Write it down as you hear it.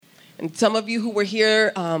And some of you who were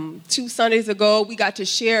here 2 Sundays ago, we got to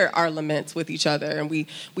share our laments with each other. And we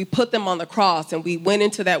put them on the cross. And we went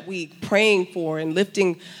into that week praying for and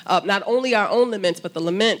lifting up not only our own laments, but the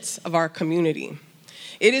laments of our community.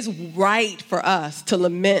 It is right for us to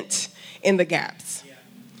lament in the gaps.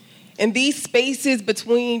 In these spaces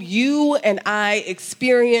between you and I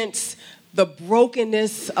experience the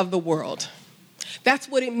brokenness of the world. That's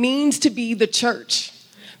what it means to be the church.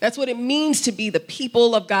 That's what it means to be the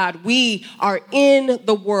people of God. We are in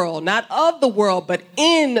the world, not of the world, but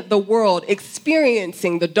in the world,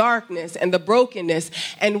 experiencing the darkness and the brokenness.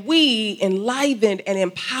 And we, enlivened and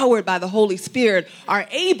empowered by the Holy Spirit, are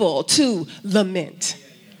able to lament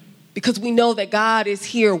because we know that God is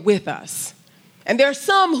here with us. And there are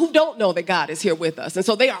some who don't know that God is here with us, and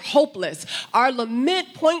so they are hopeless. Our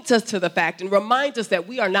lament points us to the fact and reminds us that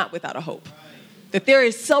we are not without a hope. That there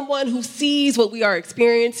is someone who sees what we are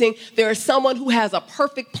experiencing. There is someone who has a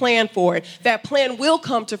perfect plan for it. That plan will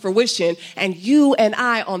come to fruition, and you and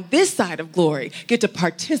I on this side of glory get to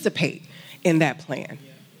participate in that plan.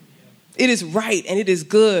 It is right and it is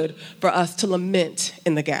good for us to lament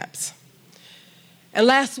in the gaps. And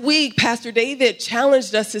last week, Pastor David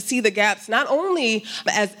challenged us to see the gaps not only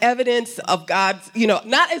as evidence of God's,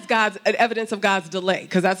 not as evidence of God's delay,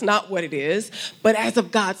 because that's not what it is, but as of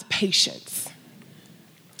God's patience.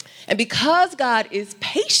 And because God is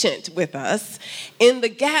patient with us, in the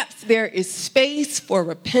gaps there is space for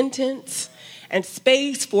repentance and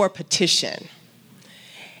space for petition.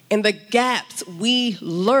 In the gaps, we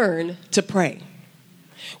learn to pray.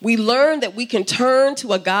 We learn that we can turn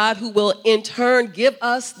to a God who will in turn give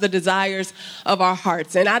us the desires of our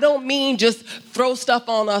hearts. And I don't mean just throw stuff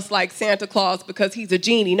on us like Santa Claus because he's a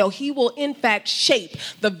genie. No, he will in fact shape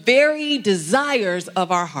the very desires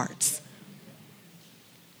of our hearts.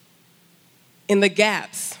 In the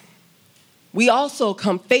gaps, we also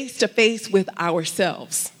come face to face with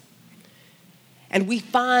ourselves. And we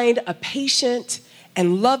find a patient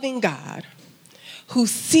and loving God who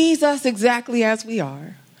sees us exactly as we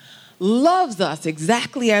are, loves us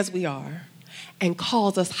exactly as we are, and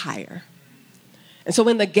calls us higher. And so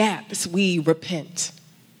in the gaps, we repent.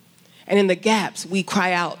 And in the gaps, we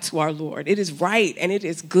cry out to our Lord. It is right and it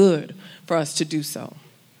is good for us to do so.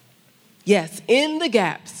 Yes, in the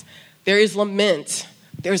gaps, there is lament,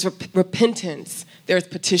 there's repentance, there's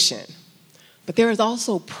petition. But there is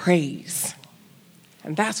also praise.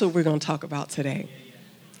 And that's what we're going to talk about today.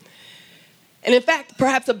 And in fact,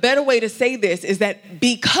 perhaps a better way to say this is that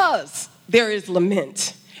because there is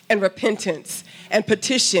lament and repentance and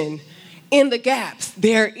petition, in the gaps,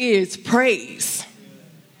 there is praise.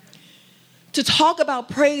 To talk about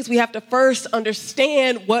praise, we have to first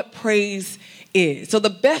understand what praise is. So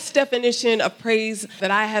the best definition of praise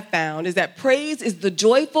that I have found is that praise is the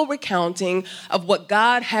joyful recounting of what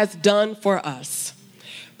God has done for us.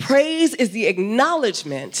 Praise is the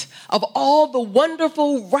acknowledgement of all the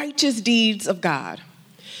wonderful, righteous deeds of God.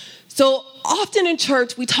 So often in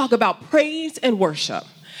church, we talk about praise and worship.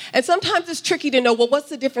 And sometimes it's tricky to know, well, what's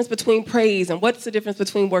the difference between praise and what's the difference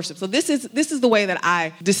between worship? So this is the way that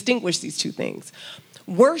I distinguish these two things.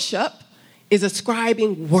 Worship is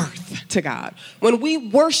ascribing worth to God. When we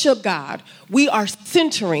worship God, we are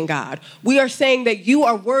centering God. We are saying that you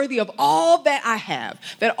are worthy of all that I have,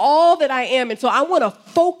 that all that I am. And so I want to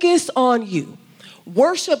focus on you.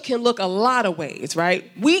 Worship can look a lot of ways,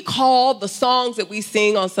 right? We call the songs that we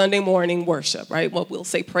sing on Sunday morning worship, right? Well, we'll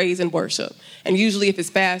say praise and worship. And usually if it's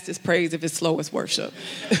fast, it's praise. If it's slow, it's worship.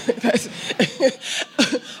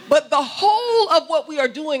 But the whole of what we are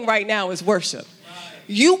doing right now is worship.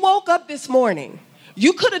 You woke up this morning.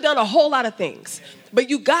 You could have done a whole lot of things, but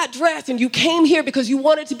you got dressed and you came here because you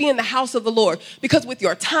wanted to be in the house of the Lord. Because with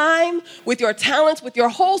your time, with your talents, with your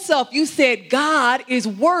whole self, you said, God is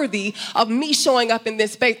worthy of me showing up in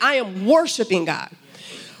this space. I am worshiping God.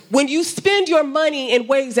 When you spend your money in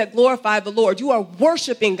ways that glorify the Lord, you are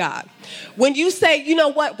worshiping God. When you say, you know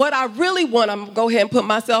what I really want, I'm going to go ahead and put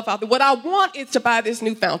myself out there. What I want is to buy this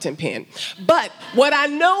new fountain pen. But what I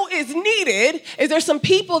know is needed is there's some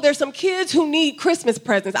kids who need Christmas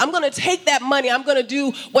presents. I'm going to take that money. I'm going to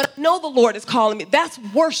do what I know the Lord is calling me. That's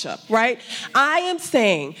worship, right? I am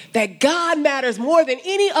saying that God matters more than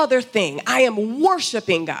any other thing. I am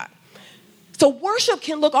worshiping God. So worship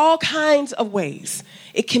can look all kinds of ways.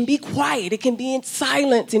 It can be quiet. It can be in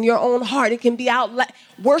silence in your own heart. It can be out loud.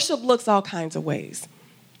 Worship looks all kinds of ways.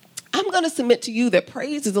 I'm going to submit to you that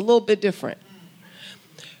praise is a little bit different.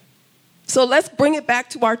 So let's bring it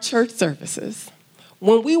back to our church services.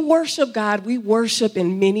 When we worship God, we worship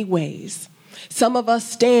in many ways. Some of us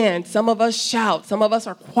stand, some of us shout, some of us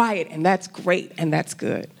are quiet, and that's great and that's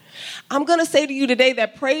good. I'm going to say to you today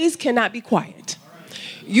that praise cannot be quiet.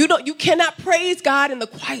 You cannot praise God in the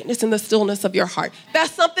quietness and the stillness of your heart.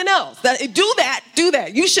 That's something else. Do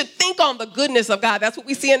that. You should think on the goodness of God. That's what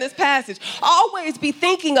we see in this passage. Always be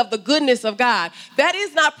thinking of the goodness of God. That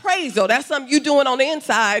is not praise, though. That's something you're doing on the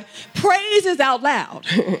inside. Praise is out loud.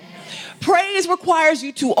 Praise requires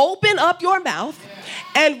you to open up your mouth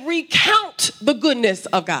and recount the goodness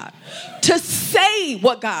of God, to say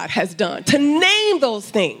what God has done, to name those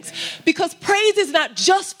things, because praise is not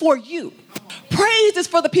just for you. Praise is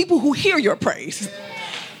for the people who hear your praise.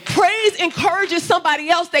 Praise encourages somebody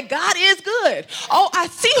else that God is good. Oh, I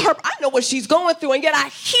see her. I know what she's going through, and yet I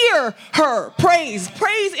hear her praise.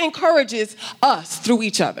 Praise encourages us through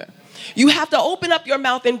each other. You have to open up your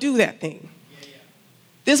mouth and do that thing.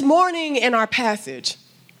 This morning in our passage,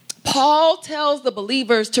 Paul tells the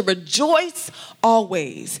believers to rejoice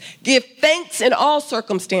always, give thanks in all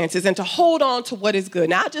circumstances, and to hold on to what is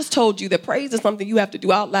good. Now, I just told you that praise is something you have to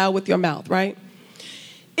do out loud with your mouth, right?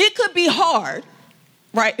 It could be hard,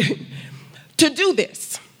 right, to do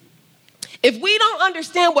this. If we don't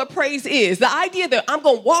understand what praise is, the idea that I'm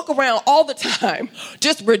going to walk around all the time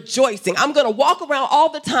just rejoicing. I'm going to walk around all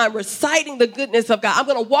the time reciting the goodness of God. I'm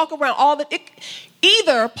going to walk around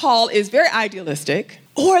either Paul is very idealistic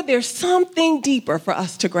or there's something deeper for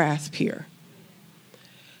us to grasp here.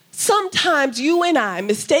 Sometimes you and I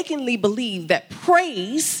mistakenly believe that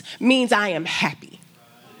praise means I am happy.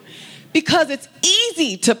 Because it's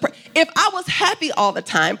easy to pray. If I was happy all the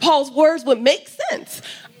time, Paul's words would make sense.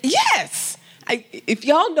 Yes. If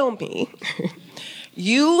y'all know me,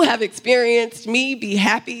 you have experienced me be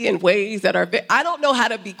happy in ways that are, I don't know how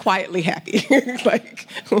to be quietly happy. Like,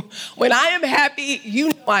 when I am happy, you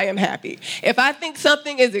know I am happy. If I think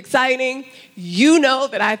something is exciting, you know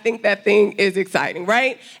that I think that thing is exciting,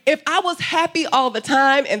 right? If I was happy all the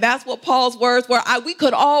time, and that's what Paul's words were, we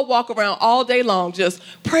could all walk around all day long just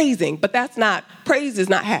praising, but praise is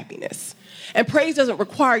not happiness. And praise doesn't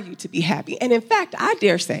require you to be happy. And in fact, I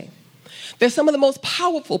dare say that some of the most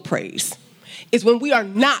powerful praise is when we are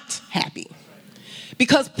not happy.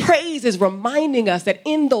 Because praise is reminding us that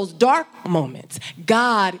in those dark moments,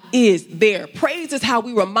 God is there. Praise is how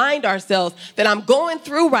we remind ourselves that I'm going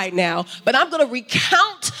through right now, but I'm going to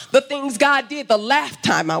recount the things God did the last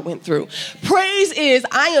time I went through. Praise is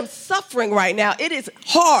I am suffering right now. It is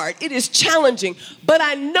hard. It is challenging, but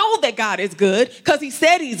I know that God is good because he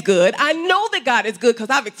said he's good. I know that God is good because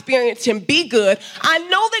I've experienced him be good. I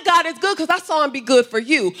know that God is good because I saw him be good for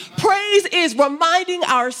you. Praise is reminding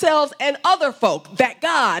ourselves and other folk that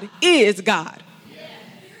God is God.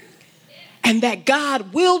 And that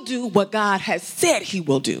God will do what God has said he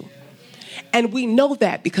will do. And we know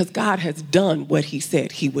that because God has done what he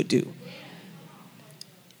said he would do.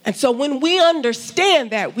 And so when we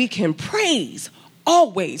understand that, we can praise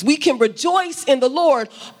always. We can rejoice in the Lord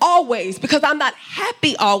always, because I'm not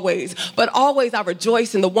happy always, but always I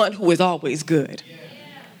rejoice in the one who is always good.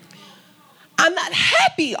 I'm not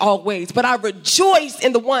happy always, but I rejoice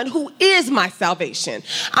in the one who is my salvation.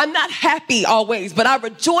 I'm not happy always, but I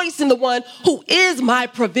rejoice in the one who is my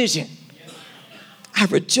provision. I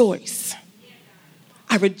rejoice.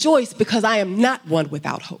 I rejoice because I am not one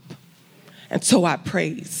without hope. And so I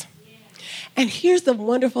praise. And here's the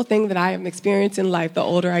wonderful thing that I am experiencing in life the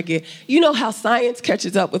older I get. You know how science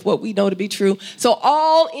catches up with what we know to be true? So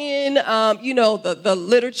all in, the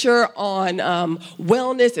literature on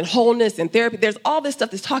wellness and wholeness and therapy, there's all this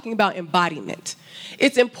stuff that's talking about embodiment.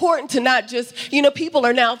 It's important to not just, people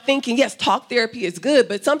are now thinking, yes, talk therapy is good,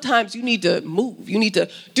 but sometimes you need to move. You need to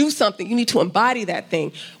do something. You need to embody that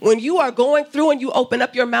thing. When you are going through and you open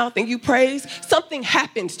up your mouth and you praise, something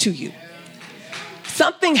happens to you.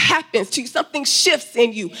 Something happens to you. Something shifts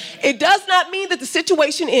in you. It does not mean that the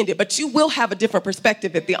situation ended, but you will have a different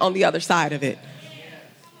perspective on the other side of it.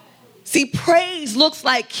 See, praise looks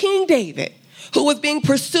like King David, who was being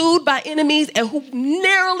pursued by enemies and who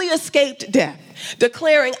narrowly escaped death,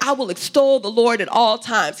 declaring, I will extol the Lord at all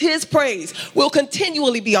times. His praise will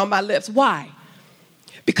continually be on my lips. Why?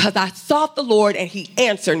 Because I sought the Lord and he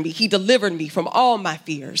answered me. He delivered me from all my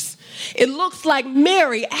fears. It looks like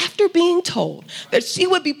Mary, after being told that she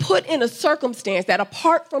would be put in a circumstance that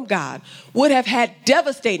apart from God would have had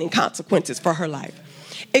devastating consequences for her life,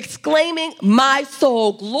 exclaiming, my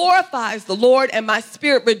soul glorifies the Lord and my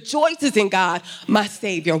spirit rejoices in God, my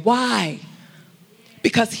Savior. Why?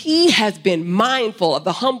 Because he has been mindful of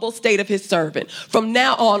the humble state of his servant. From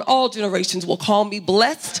now on, all generations will call me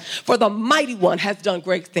blessed, for the mighty one has done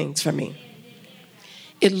great things for me.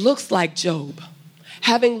 It looks like Job,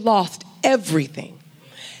 having lost everything,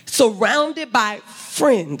 surrounded by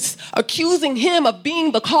friends, accusing him of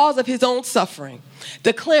being the cause of his own suffering,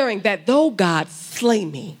 declaring that though God slay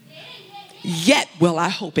me, yet will I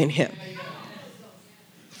hope in him.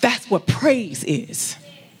 That's what praise is.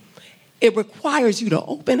 It requires you to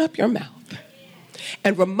open up your mouth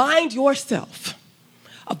and remind yourself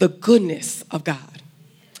of the goodness of God.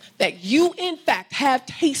 That you, in fact, have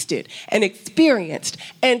tasted and experienced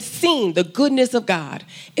and seen the goodness of God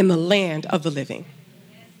in the land of the living.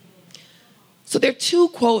 So there are two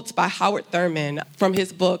quotes by Howard Thurman from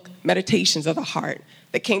his book, Meditations of the Heart,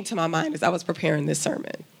 that came to my mind as I was preparing this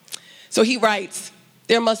sermon. So he writes,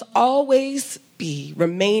 there must always be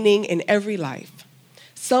remaining in every life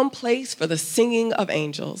some place for the singing of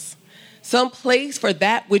angels, some place for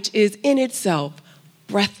that which is in itself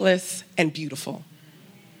breathless and beautiful.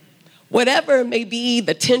 Whatever may be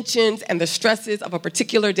the tensions and the stresses of a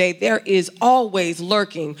particular day, there is always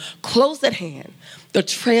lurking close at hand the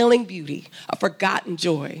trailing beauty of forgotten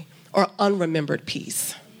joy or unremembered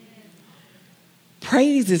peace.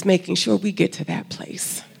 Praise is making sure we get to that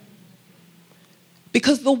place.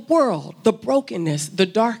 Because the world, the brokenness, the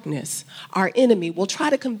darkness, our enemy will try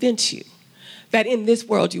to convince you that in this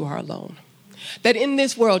world you are alone, that in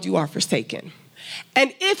this world you are forsaken.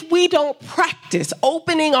 And if we don't practice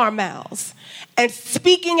opening our mouths and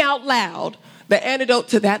speaking out loud the antidote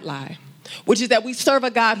to that lie, which is that we serve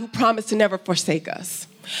a God who promised to never forsake us,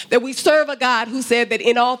 that we serve a God who said that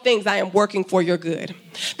in all things I am working for your good,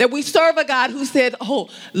 that we serve a God who said, oh,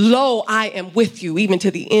 lo, I am with you even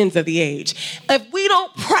to the ends of the age. If we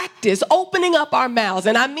don't practice opening up our mouths,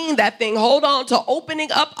 and I mean that thing, hold on to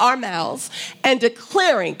opening up our mouths and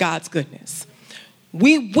declaring God's goodness,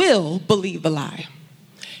 we will believe the lie.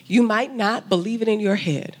 You might not believe it in your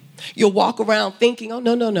head. You'll walk around thinking, oh,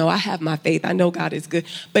 no, I have my faith. I know God is good.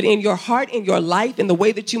 But in your heart, in your life, in the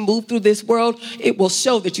way that you move through this world, it will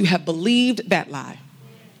show that you have believed that lie.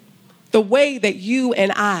 The way that you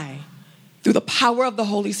and I, through the power of the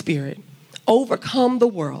Holy Spirit, overcome the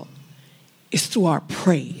world is through our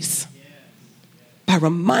praise, by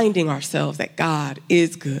reminding ourselves that God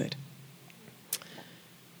is good.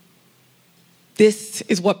 This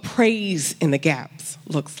is what praise in the gaps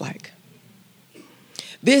looks like.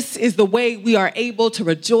 This is the way we are able to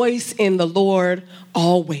rejoice in the Lord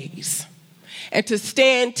always, and to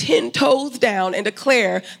stand 10 toes down and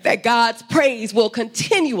declare that God's praise will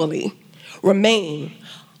continually remain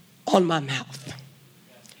on my mouth.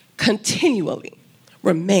 Continually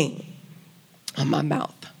remain on my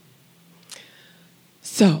mouth.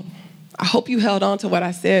 So, I hope you held on to what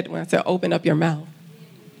I said when I said open up your mouth.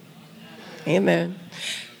 Amen.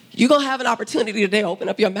 You're going to have an opportunity today to open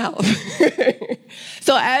up your mouth.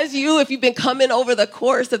 So if you've been coming over the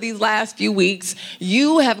course of these last few weeks,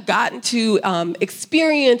 you have gotten to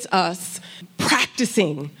experience us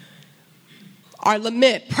practicing our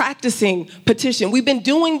lament, practicing petition. We've been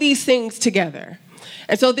doing these things together.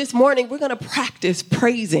 And so this morning, we're going to practice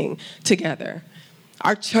praising together.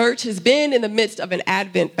 Our church has been in the midst of an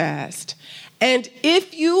Advent fast. And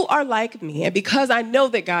if you are like me, and because I know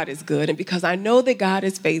that God is good, and because I know that God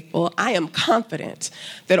is faithful, I am confident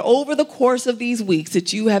that over the course of these weeks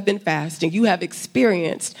that you have been fasting, you have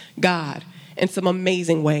experienced God in some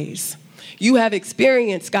amazing ways. You have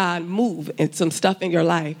experienced God move in some stuff in your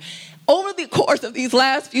life. Over the course of these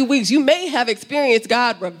last few weeks, you may have experienced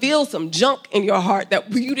God reveal some junk in your heart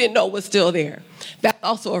that you didn't know was still there. That's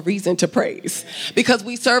also a reason to praise, because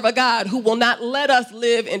we serve a God who will not let us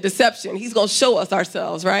live in deception. He's going to show us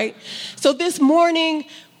ourselves, right? So this morning,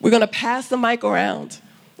 we're going to pass the mic around,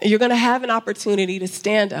 and you're going to have an opportunity to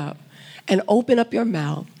stand up and open up your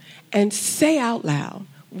mouth and say out loud,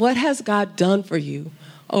 what has God done for you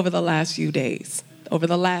over the last few days, over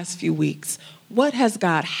the last few weeks?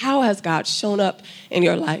 How has God shown up in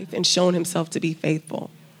your life and shown himself to be faithful?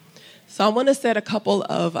 So I want to set a couple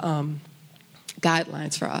of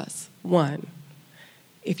guidelines for us. One,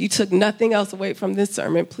 if you took nothing else away from this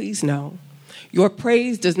sermon, please know your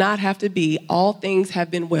praise does not have to be all things have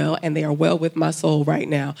been well and they are well with my soul right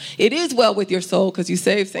now. It is well with your soul because you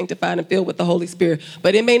saved, sanctified, and filled with the Holy Spirit,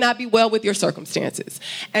 but it may not be well with your circumstances.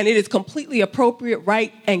 And it is completely appropriate,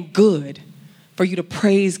 right, and good for you to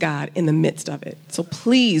praise God in the midst of it. So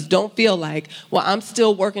please don't feel like, well, I'm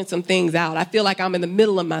still working some things out. I feel like I'm in the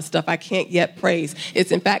middle of my stuff. I can't yet praise.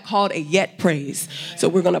 It's in fact called a yet praise. So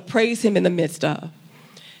we're going to praise him in the midst of.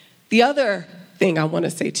 The other thing I want to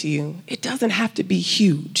say to you, it doesn't have to be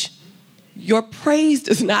huge. Your praise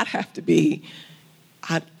does not have to be,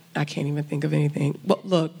 I can't even think of anything. But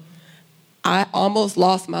look, I almost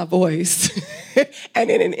lost my voice. And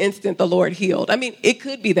in an instant, the Lord healed. I mean, it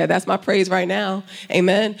could be that. That's my praise right now.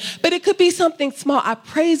 Amen. But it could be something small. I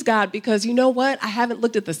praise God because you know what? I haven't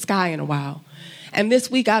looked at the sky in a while. And this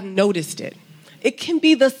week, I've noticed it. It can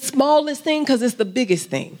be the smallest thing because it's the biggest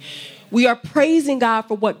thing. We are praising God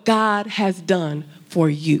for what God has done for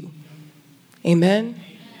you. Amen.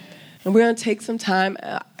 And we're going to take some time.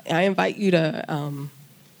 I invite you to...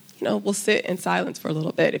 we'll sit in silence for a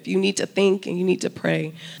little bit if you need to think and you need to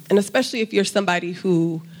pray. And especially if you're somebody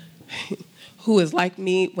who is like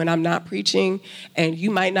me when I'm not preaching, and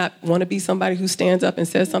you might not want to be somebody who stands up and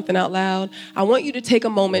says something out loud, I want you to take a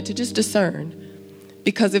moment to just discern.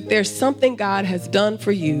 Because if there's something God has done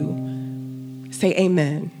for you, say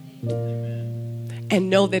amen. And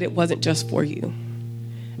know that it wasn't just for you.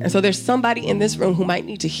 And so there's somebody in this room who might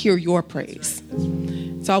need to hear your praise.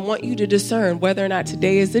 So I want you to discern whether or not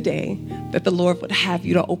today is the day that the Lord would have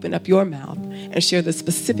you to open up your mouth and share the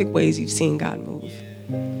specific ways you've seen God move.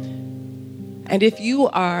 And if you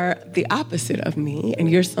are the opposite of me and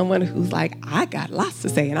you're someone who's like, I got lots to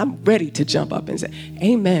say and I'm ready to jump up and say,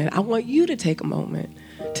 amen, I want you to take a moment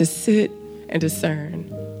to sit and discern,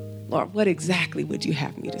 Lord, what exactly would you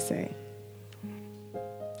have me to say?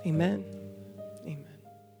 Amen.